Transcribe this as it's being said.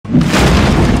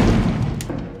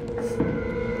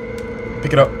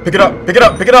Pick it up. Pick it up. Pick it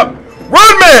up. Pick it up.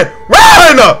 Run, man!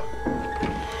 Run!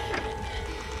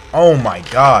 Oh my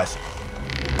gosh.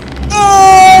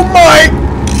 Oh my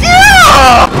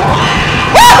god!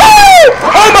 Woohoo!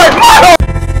 Oh my god!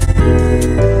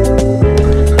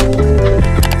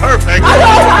 Perfect.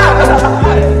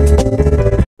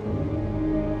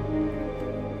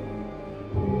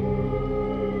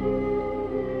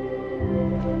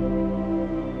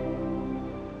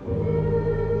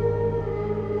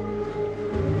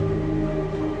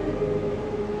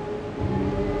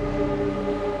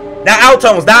 Now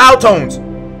outtones, now outtones.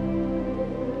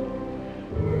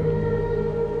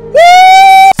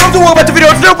 Woo! So welcome back to the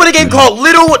video. Today we're playing a game called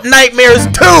Little Nightmares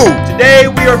 2. Today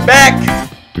we are back.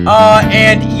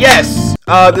 And yes,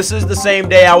 this is the same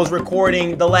day I was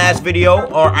recording the last video.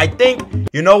 Or I think,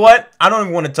 you know what? I don't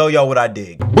even want to tell y'all what I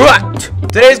did. But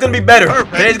today's gonna be better.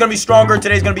 Perfect. Today's gonna be stronger.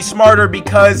 Today's gonna be smarter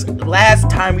because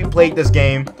last time we played this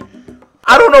game,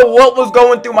 I don't know what was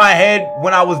going through my head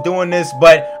when I was doing this,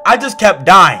 but I just kept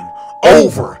dying.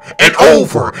 Over and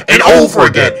over and over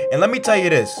again. And let me tell you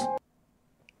this.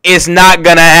 It's not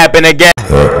gonna happen again.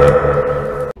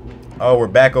 Oh, we're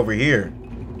back over here.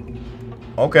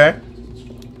 Okay.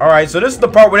 Alright, so this is the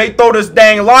part where they throw this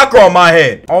dang locker on my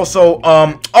head. Also,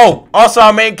 also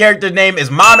our main character's name is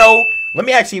Mono. Let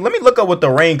me look up what the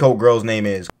raincoat girl's name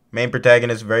is. Main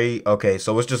protagonist, okay,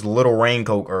 so it's just Little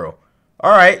Raincoat Girl.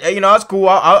 Alright, you know, that's cool.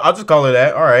 I'll just call her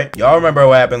that. Alright. Y'all remember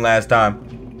what happened last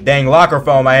time. Dang locker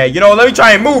fell on my head. You know, let me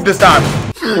try and move this time.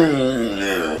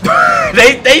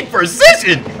 they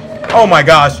precision. Oh my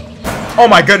gosh. Oh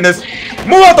my goodness.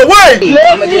 Move out the way.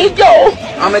 Let me go.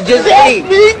 I'ma just let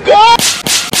me go.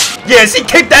 Yeah, she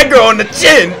kicked that girl in the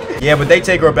chin. Yeah, but they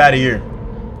take her up out of here.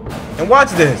 And watch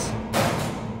this.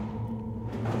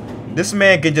 This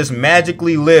man can just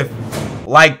magically lift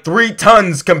like 3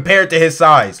 tons compared to his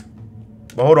size.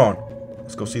 But hold on.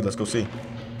 Let's go see. Let's go see.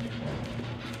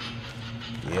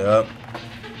 Yep.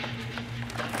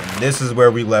 And this is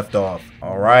where we left off.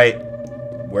 Alright.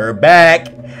 We're back.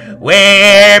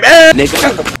 We're back.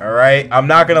 Alright. I'm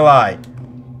not gonna lie.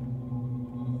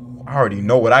 I already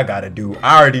know what I gotta do.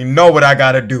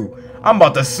 I'm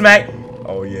about to smack.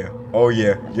 Oh yeah. Oh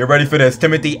yeah. You're ready for this.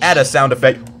 Timothy, add a sound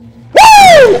effect. Woo!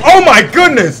 Oh my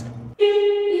goodness.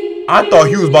 I thought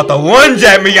he was about to lunge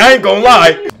at me. I ain't gonna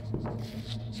lie.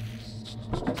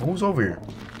 Who's over here?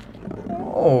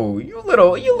 Oh, you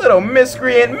little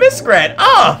miscreant, miscreant.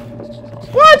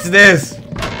 What's this?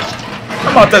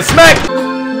 I'm about to smack.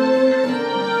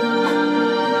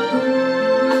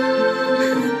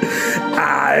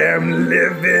 I am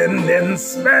living in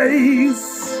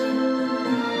space.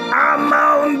 I'm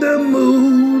on the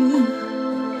moon.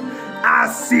 I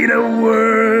see the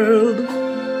world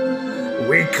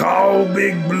we call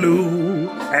Big Blue,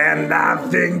 and I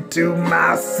think to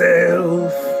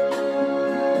myself,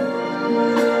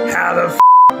 how the f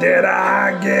did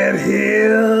I get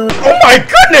here? Oh my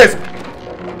goodness!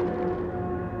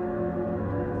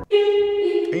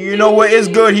 You know what is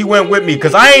good? He went with me,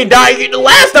 because I ain't dying. The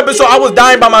last episode, I was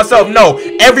dying by myself. No,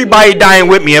 everybody dying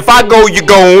with me. If I go, you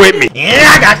going with me.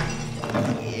 Yeah,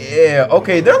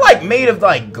 okay, they're like made of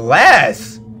like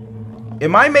glass.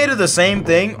 Am I made of the same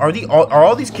thing? Are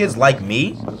all these kids like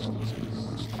me?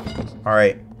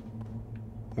 Alright.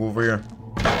 Move over here.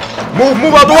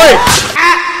 Move out the way!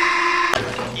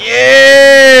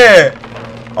 Yeah!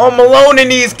 Home Alone in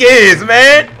these kids,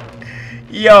 man.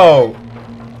 Yo.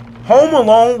 Home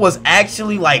Alone was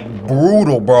actually like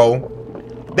brutal, bro.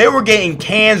 They were getting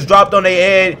cans dropped on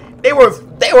their head. They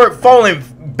were falling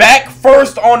back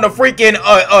first on the freaking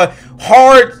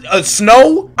hard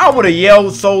snow. I would have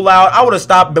yelled so loud. I would have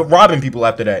stopped robbing people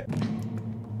after that.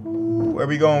 Where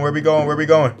we going? Oh,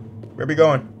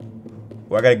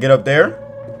 I gotta get up there.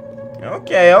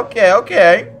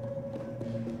 Okay.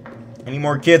 Any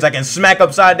more kids I can smack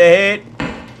upside the head?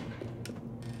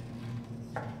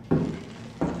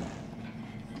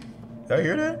 Did I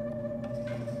hear that?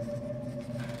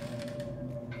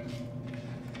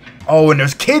 Oh, and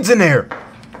there's kids in there.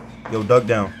 Yo, duck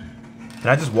down. Can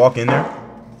I just walk in there?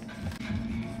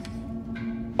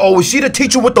 Oh, is she the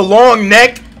teacher with the long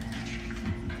neck?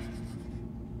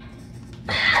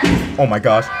 Oh my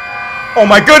gosh. Oh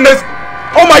my goodness.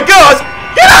 Oh my gosh.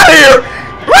 Get out of here.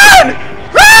 Run.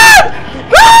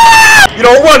 You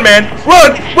don't run, man.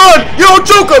 Run. You don't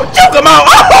juke him out.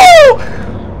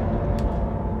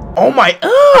 Oh my.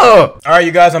 All right,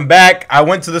 you guys, I'm back. I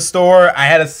went to the store. I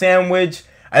had a sandwich.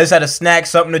 I just had a snack,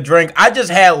 something to drink. I just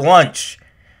had lunch.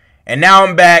 And now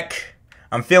I'm back.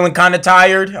 I'm feeling kind of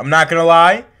tired. I'm not going to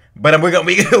lie. But we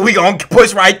gonna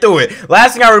push right through it.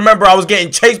 Last thing I remember, I was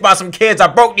getting chased by some kids. I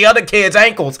broke the other kids'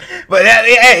 ankles. But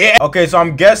okay, so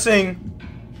I'm guessing.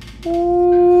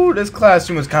 Ooh, this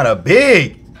classroom is kind of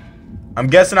big. I'm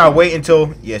guessing I'll wait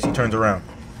until. Yeah, she turns around.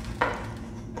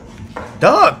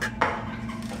 Duck.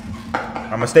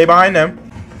 I'm gonna stay behind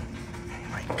them.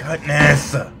 My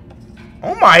goodness.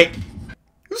 Oh my.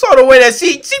 You saw the way that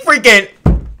she freaking.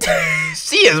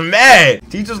 She is mad.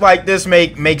 Teachers like this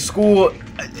make school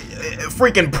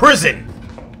freaking prison.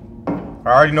 I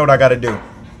already know what I gotta do.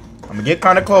 I'm gonna get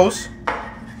kind of close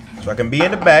so I can be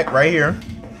in the back right here.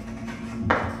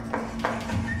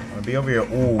 I'm gonna be over here.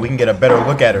 Ooh, we can get a better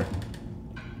look at her.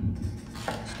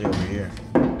 Stay over here.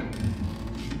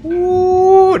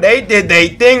 Ooh, they did their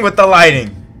thing with the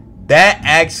lighting. That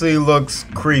actually looks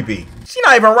creepy. She's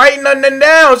not even writing nothing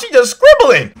down. She just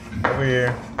scribbling. Over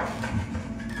here.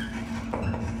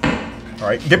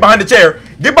 Alright, get behind the chair.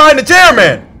 Get behind the chair,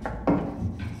 man.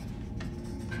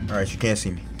 Alright, she can't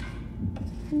see me.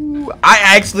 Ooh,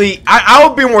 I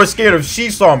would be more scared if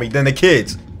she saw me than the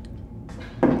kids.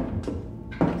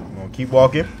 I'm gonna keep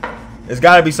walking. There's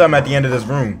gotta be something at the end of this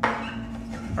room.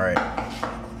 Alright.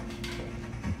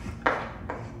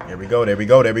 There we go, there we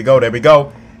go, there we go, there we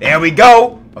go. There we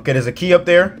go. Okay, there's a key up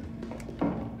there.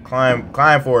 Climb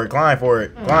for it, climb for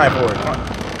it, climb for it, climb.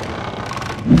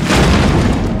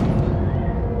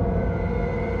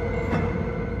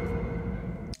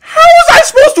 How was I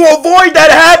supposed to avoid that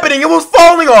happening? It was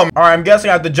falling on me. Alright, I'm guessing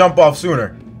I have to jump off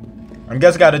sooner. I'm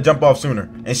guessing I have to jump off sooner.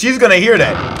 And she's gonna hear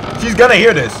that. She's gonna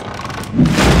hear this.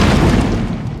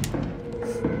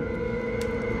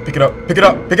 Pick it up, pick it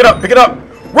up, pick it up, pick it up.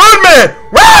 Run, man!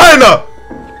 Run!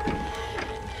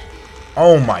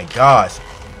 Oh my gosh.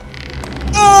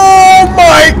 Oh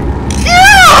my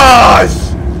gosh!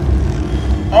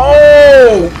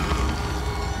 Oh!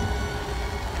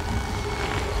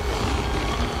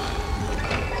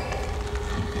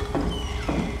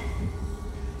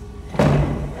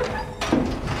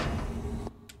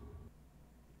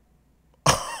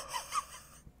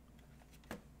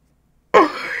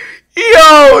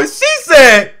 Yo, she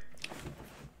said.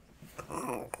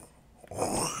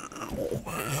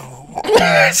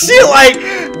 She like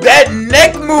that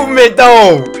neck movement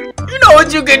though. You know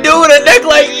what you can do with a neck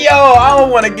like, yo, I don't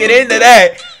want to get into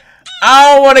that.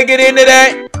 I don't want to get into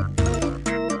that.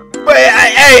 But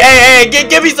hey,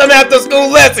 give me some after school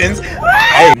lessons.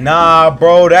 Hey, nah,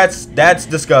 bro, that's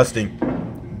disgusting.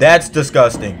 That's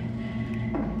disgusting.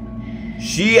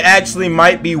 She actually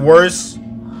might be worse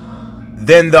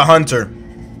than the hunter.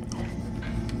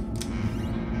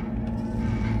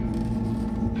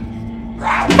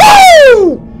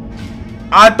 Woo!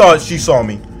 I thought she saw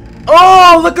me.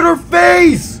 Oh, look at her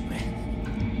face.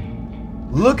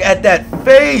 Look at that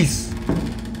face.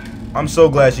 I'm so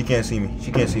glad she can't see me.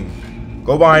 She can't see me.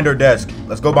 Go behind her desk.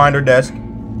 Let's go behind her desk.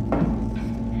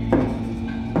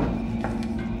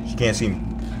 She can't see me.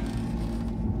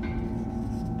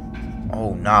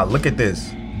 Oh, nah, look at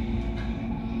this.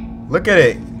 Look at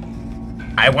it.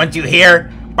 I want you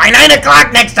here by 9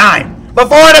 o'clock next time.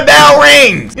 Before the bell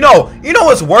rings. You know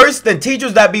what's worse than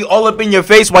teachers that be all up in your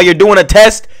face while you're doing a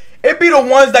test? It be the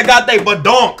ones that got they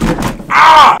badonk.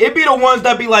 Ah! It be the ones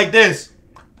that be like this.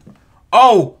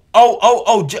 Oh,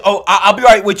 I'll be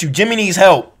right with you. Jimmy needs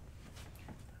help.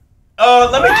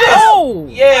 Let me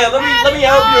let me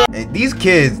help you. And these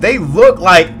kids, they look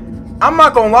like, I'm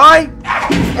not gonna lie.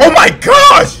 Oh my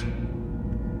gosh!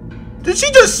 Did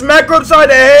she just smack her upside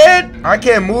the head? I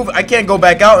can't move. I can't go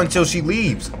back out until she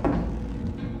leaves.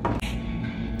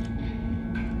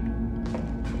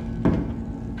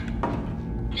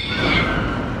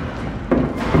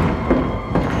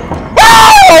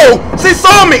 She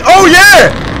saw me. Oh yeah.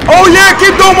 Oh yeah.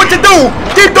 Keep doing what you do.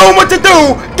 Keep doing what you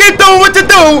do. Keep doing what you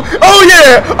do. Oh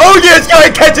yeah. Oh yes. You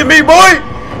ain't catching me, boy.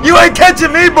 You ain't catching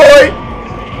me, boy.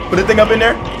 Put the thing up in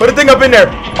there. Put the thing up in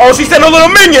there. Oh, she sent her little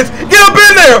minions. Get up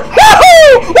in there.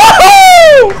 Woohoo!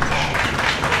 Woohoo!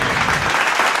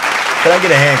 Can I get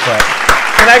a hand clap?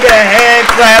 Can I get a hand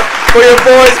clap for your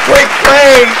boys? Quick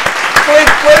plays. Quick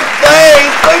plays.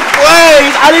 Quick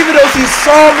plays. I didn't even know she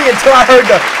saw me until I heard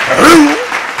the.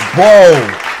 Whoa,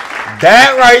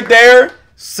 that right there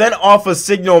sent off a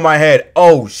signal in my head.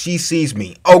 Oh, she sees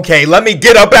me. Okay, let me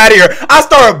get up out of here. I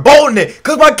started bolting it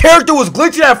because my character was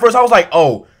glitching at first. I was like,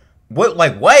 oh, what,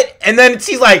 like what? And then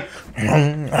she's like,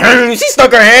 she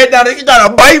stuck her head down and she's trying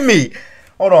to bite me.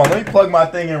 Hold on, let me plug my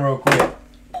thing in real quick.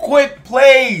 Quick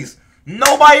plays.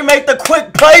 Nobody make the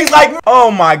quick plays like me. Oh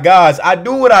my gosh, I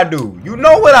do what I do. You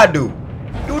know what I do.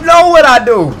 You know what I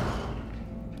do.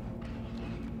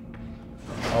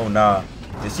 Oh nah.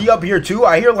 Is he up here too?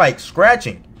 I hear like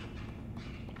scratching.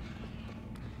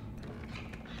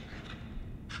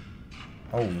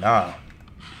 Oh, nah.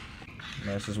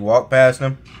 Let's just walk past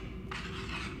him.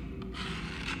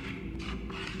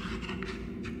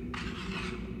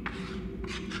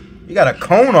 He got a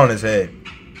cone on his head.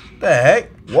 What the heck?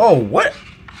 Whoa, what?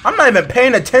 I'm not even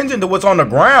paying attention to what's on the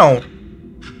ground.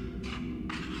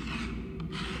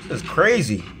 This is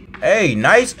crazy. Hey,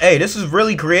 nice. Hey, this is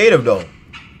really creative, though.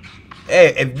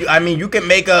 Hey, if you, I mean, you can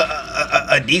make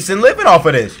a decent living off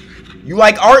of this. You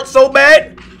like art so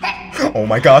bad? Oh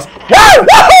my gosh. Whoa!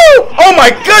 Whoa! Oh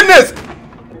my goodness!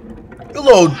 You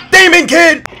little demon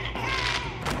kid!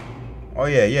 Oh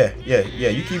yeah,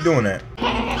 you keep doing that.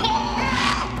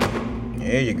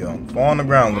 There you go. Fall on the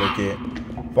ground, little kid.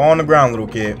 Fall on the ground, little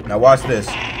kid. Now watch this.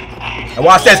 Now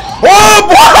watch this. Oh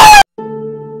boy!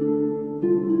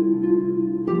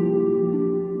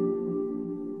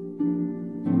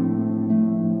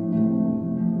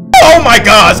 Oh my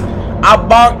gosh! I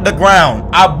bonked the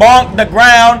ground. I bonked the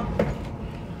ground.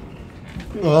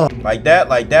 Like that,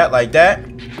 like that, like that.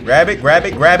 Grab it, grab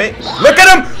it, grab it. Look at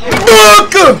him!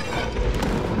 Look!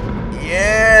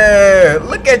 Yeah,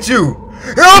 look at you.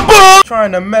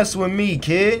 Trying to mess with me,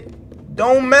 kid.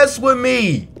 Don't mess with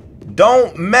me.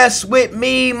 Don't mess with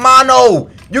me,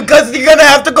 mano. You're gonna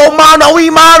have to go mano y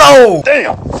mano.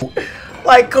 Damn.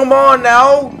 Like, come on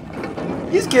now.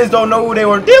 These kids don't know who they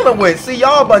were dealing with. See,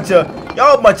 y'all a bunch of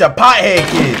pothead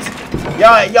kids.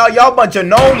 Y'all bunch of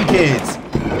gnome kids.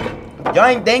 They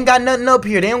ain't got nothing up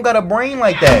here. They don't got a brain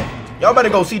like that. Y'all better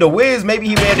go see the Wiz. Maybe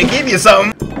he had to give you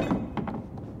something.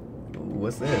 Ooh,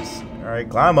 what's this? All right,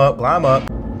 climb up, climb up.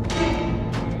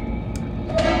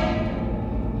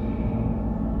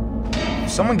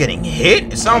 Someone getting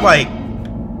hit? It sounds like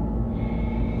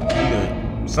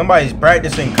somebody's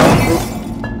practicing kung fu.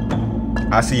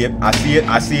 I see it. I see it.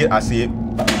 I see it. I see it.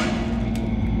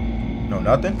 No,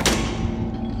 nothing.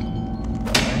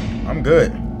 I'm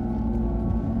good.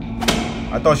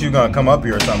 I thought she was gonna come up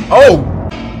here or something. Oh!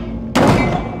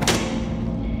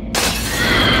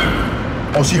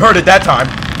 Oh, she heard it that time.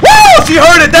 Woo! She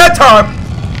heard it that time!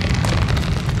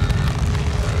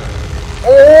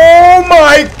 Oh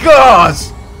my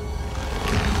gosh!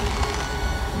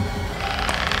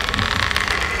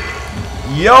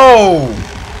 Yo!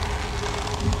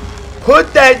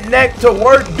 Put that neck to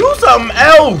work. Do something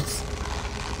else!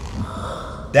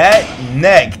 That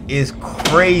neck is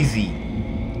crazy.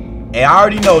 And I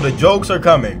already know the jokes are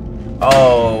coming.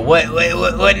 Oh,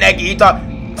 what neck are you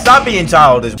talking? Stop being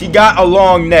childish. She got a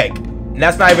long neck. And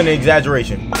that's not even an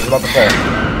exaggeration. It's about to fall.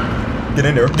 Get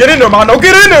in there. Get in there, Mono.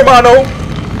 Get in there, Mono.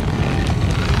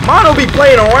 Mono be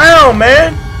playing around,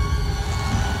 man.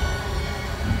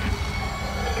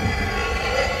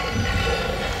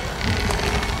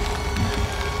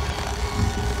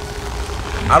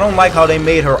 I don't like how they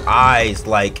made her eyes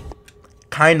like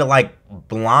kind of like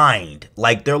blind,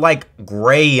 like they're like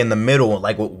gray in the middle,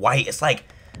 like with white. It's like,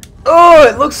 oh,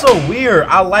 it looks so weird.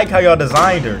 I like how y'all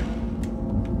designed her.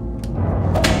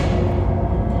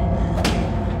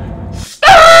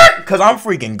 Cause I'm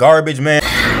freaking garbage, man.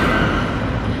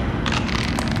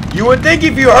 You would think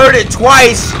if you heard it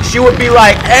twice, she would be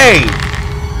like, hey,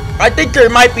 I think there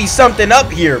might be something up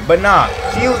here, but nah.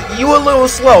 You a little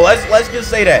slow. Let's just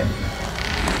say that.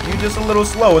 You just a little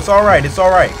slow. It's all right. It's all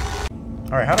right.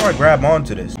 All right, how do I grab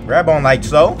onto this? Grab on like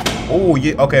so. Oh,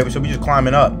 yeah. Okay, so we just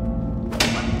climbing up.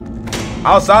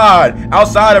 Outside,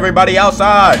 outside, everybody,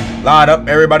 outside. Line up,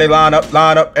 everybody, line up,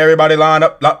 everybody, line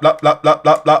up. Blah, blah, blah, blah,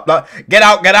 blah, blah, blah. Get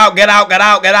out, get out, get out, get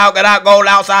out, get out, get out. Go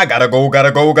outside. Gotta go,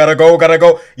 gotta go, gotta go, gotta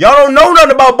go. Y'all don't know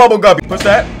nothing about bubble guppy. Push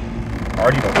that.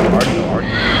 Already know, already know, already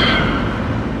know.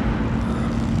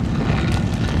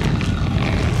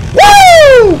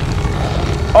 Woo!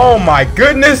 Oh my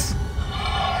goodness.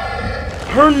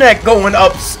 Her neck going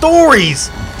up stories.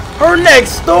 Her neck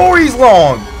stories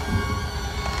long.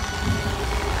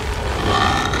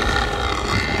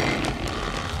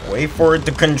 Wait for it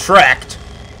to contract.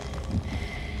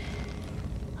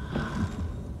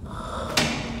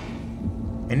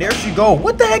 And there she go.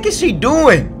 What the heck is she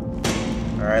doing?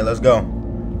 All right, let's go.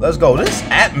 Let's go. This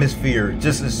atmosphere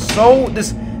just is so,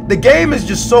 the game is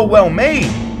just so well made.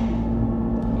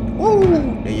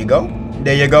 Woo! There you go.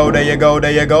 There you go, there you go,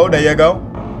 there you go, there you go.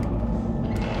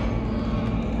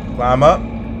 Climb up.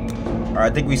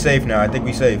 Alright, I think we safe now. I think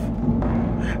we safe.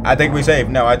 I think we safe.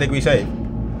 No, I think we safe.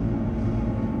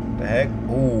 The heck?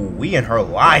 Ooh, we in her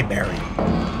library.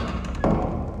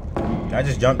 Can I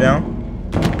just jump down?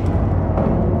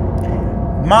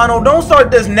 Mono, don't start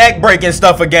this neck breaking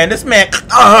stuff again. This man.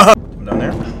 I'm down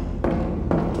there.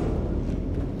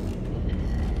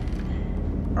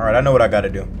 Alright, I know what I gotta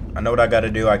do. I know what I gotta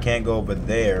do. I can't go over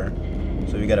there.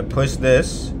 So we gotta push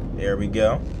this. There we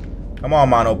go. Come on,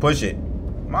 Mono, push it.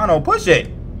 Mono, push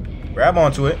it. Grab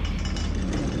onto it.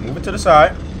 Move it to the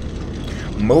side.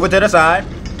 Move it to the side.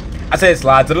 I said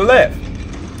slide to the left.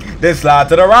 Then slide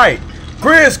to the right.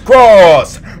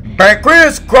 Crisscross. Back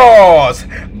crisscross.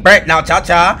 Back now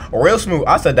cha-cha. Real smooth.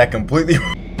 I said that completely.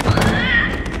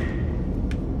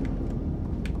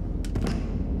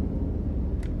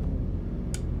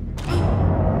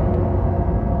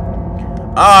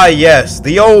 Ah, yes,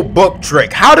 the old book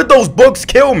trick. How did those books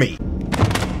kill me?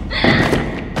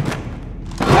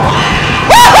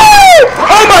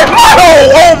 Oh my, Mono!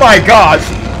 Oh my gosh!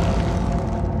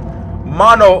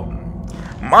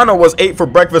 Mono was 8 for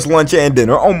breakfast, lunch, and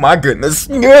dinner. Oh my goodness.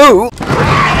 No!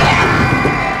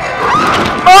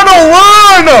 Mono,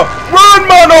 run! Run,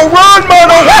 Mono, run,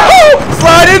 Mono! Woohoo!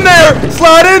 Slide in there!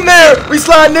 Slide in there! We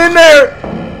sliding in there!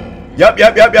 Yup.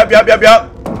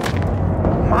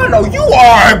 Mono, you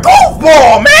are a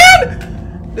goofball,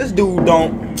 man! This dude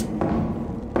don't...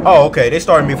 Oh, okay, they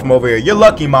started me from over here. You're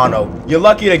lucky, Mono. You're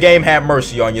lucky the game had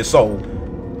mercy on your soul.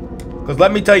 Because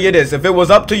let me tell you this, if it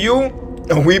was up to you,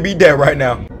 we'd be dead right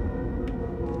now.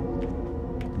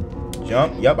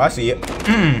 Jump. Yep, I see it.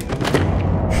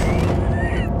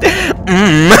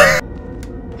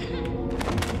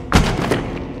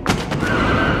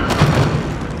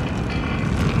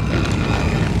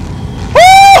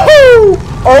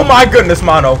 Oh my goodness,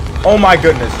 Mono. Oh my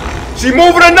goodness. She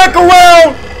moving her neck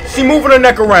around. She moving her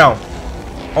neck around.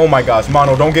 Oh my gosh,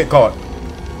 Mono, don't get caught.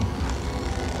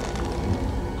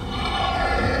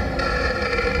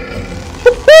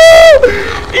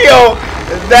 Yo,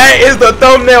 that is the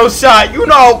thumbnail shot. You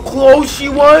know how close she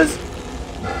was?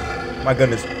 My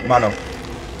goodness, Mono.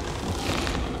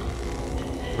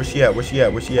 Where's she at? Where's she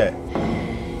at? Where's she at?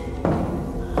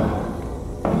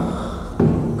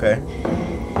 Okay.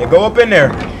 Yeah, go up in there.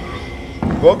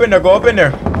 Go up in there. Go up in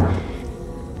there.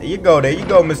 There you go. There you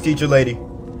go, Miss Teacher Lady.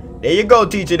 There you go,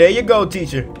 teacher. There you go,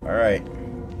 teacher. All right.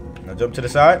 Now jump to the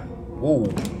side. Whoa.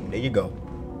 There you go.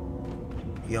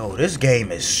 Yo, this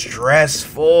game is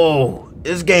stressful.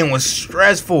 This game was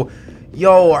stressful.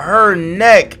 Yo, her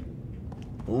neck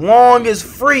long as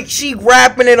freak. She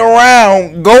wrapping it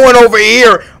around, going over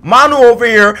here. Mono over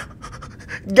here.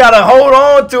 Gotta hold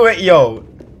on to it. Yo,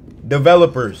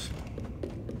 developers.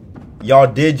 Y'all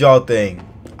did y'all thing.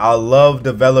 I love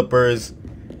developers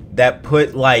that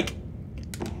put like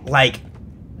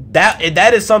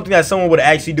that is something that someone would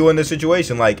actually do in this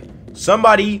situation. Like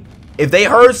somebody, if they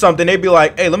heard something, they'd be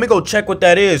like, hey, let me go check what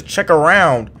that is, check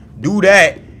around, do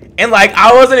that. And like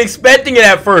I wasn't expecting it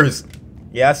at first.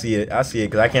 Yeah, I see it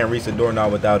because I can't reach the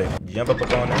doorknob without it. Jump up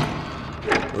on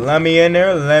there. Let me in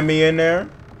there.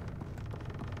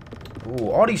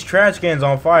 Ooh, all these trash cans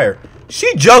on fire.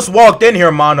 She just walked in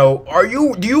here, Mono.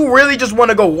 Do you really just want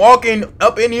to go walking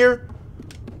up in here?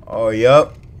 Oh,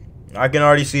 yep. I can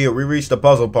already see it. We reached the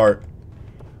puzzle part.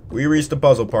 But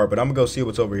I'm gonna go see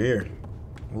what's over here.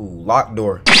 Ooh, locked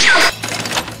door.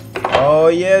 Oh,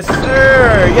 yes,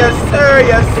 sir. Yes,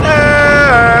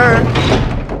 sir.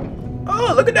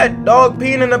 Oh, look at that dog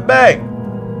peeing in the bag.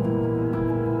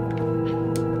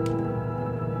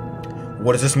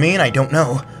 What does this mean? I don't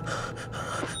know.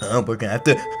 We're gonna have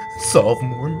to solve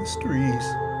more mysteries.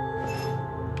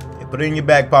 Yeah, put it in your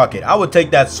back pocket. I would take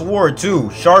that sword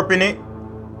too. Sharpen it.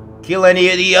 Kill any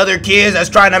of the other kids that's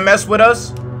trying to mess with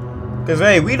us. Cause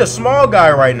hey, we the small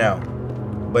guy right now.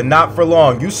 But not for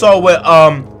long. You saw what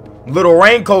little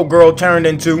raincoat girl turned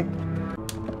into.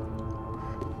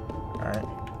 Alright.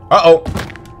 Uh-oh.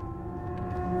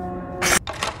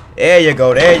 There you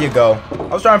go.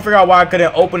 I was trying to figure out why I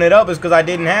couldn't open it up. It's because I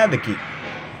didn't have the key.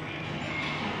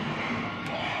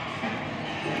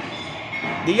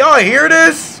 Do y'all hear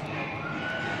this?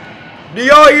 Do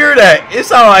y'all hear that? It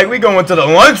sounds like we going to the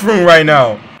lunchroom right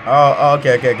now. Oh,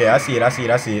 okay. I see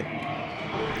it.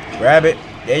 Grab it.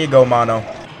 There you go, Mono.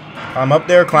 Climb up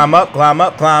there. Climb up.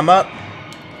 Alright,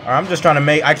 I'm just trying to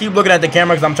make... I keep looking at the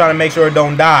camera because I'm trying to make sure it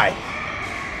don't die.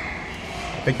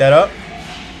 Pick that up.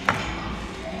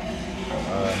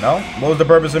 No? What was the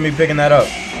purpose of me picking that up?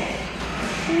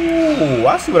 Ooh,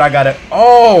 I see what I got it.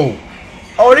 Oh,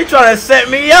 they trying to set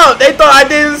me out. They thought I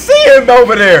didn't see him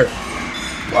over there.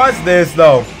 Watch this,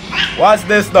 though. Watch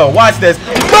this.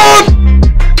 Dog